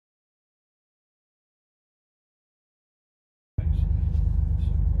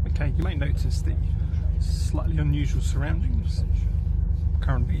Okay, you may notice the slightly unusual surroundings.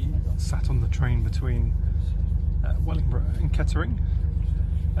 Currently sat on the train between Wellingborough and Kettering,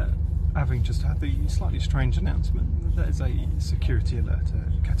 having just had the slightly strange announcement that there's a security alert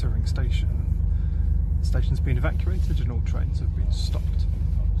at Kettering station. The station's been evacuated and all trains have been stopped.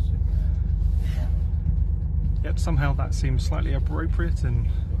 Yet somehow that seems slightly appropriate and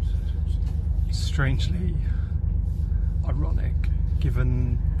strangely ironic,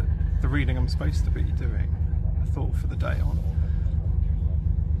 given the reading I'm supposed to be doing, a thought for the day on,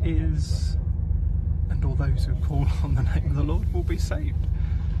 is, and all those who call on the name of the Lord will be saved.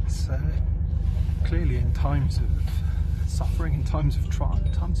 So clearly in times of suffering, in times of trial,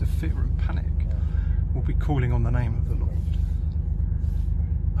 in times of fear and panic, we'll be calling on the name of the Lord.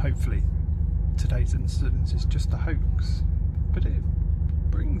 Hopefully today's incident is just a hoax, but it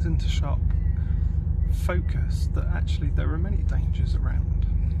brings into sharp focus that actually there are many dangers around.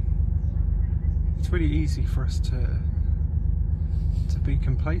 It's really easy for us to be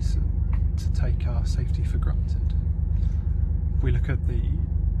complacent, to take our safety for granted. If we look at the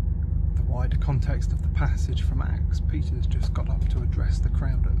wider context of the passage from Acts, Peter's just got up to address the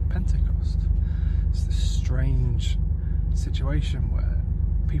crowd at Pentecost. It's this strange situation where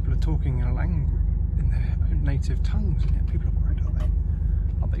people are talking in a language, in their own native tongues, and yet people are worried,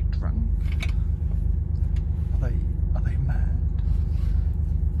 are they drunk? Are they mad?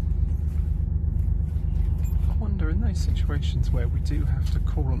 I wonder, in those situations where we do have to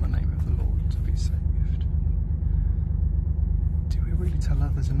call on the name of the Lord to be saved, do we really tell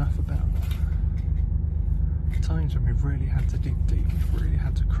others enough about that? Times when we've really had to dig deep, we've really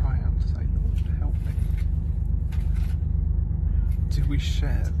had to cry out to say, Lord, help me. Do we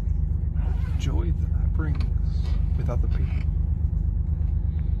share the joy that brings with other people?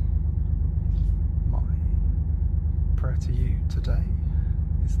 My prayer to you today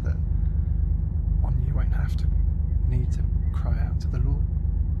is that, one, you won't have to need to cry out to the Lord,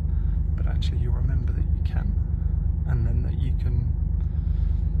 but actually you'll remember that you can, and then that you can.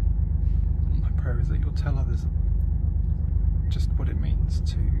 My prayer is that you'll tell others just what it means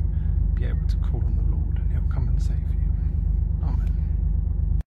to be able to call on the Lord and He'll come and save you. Amen.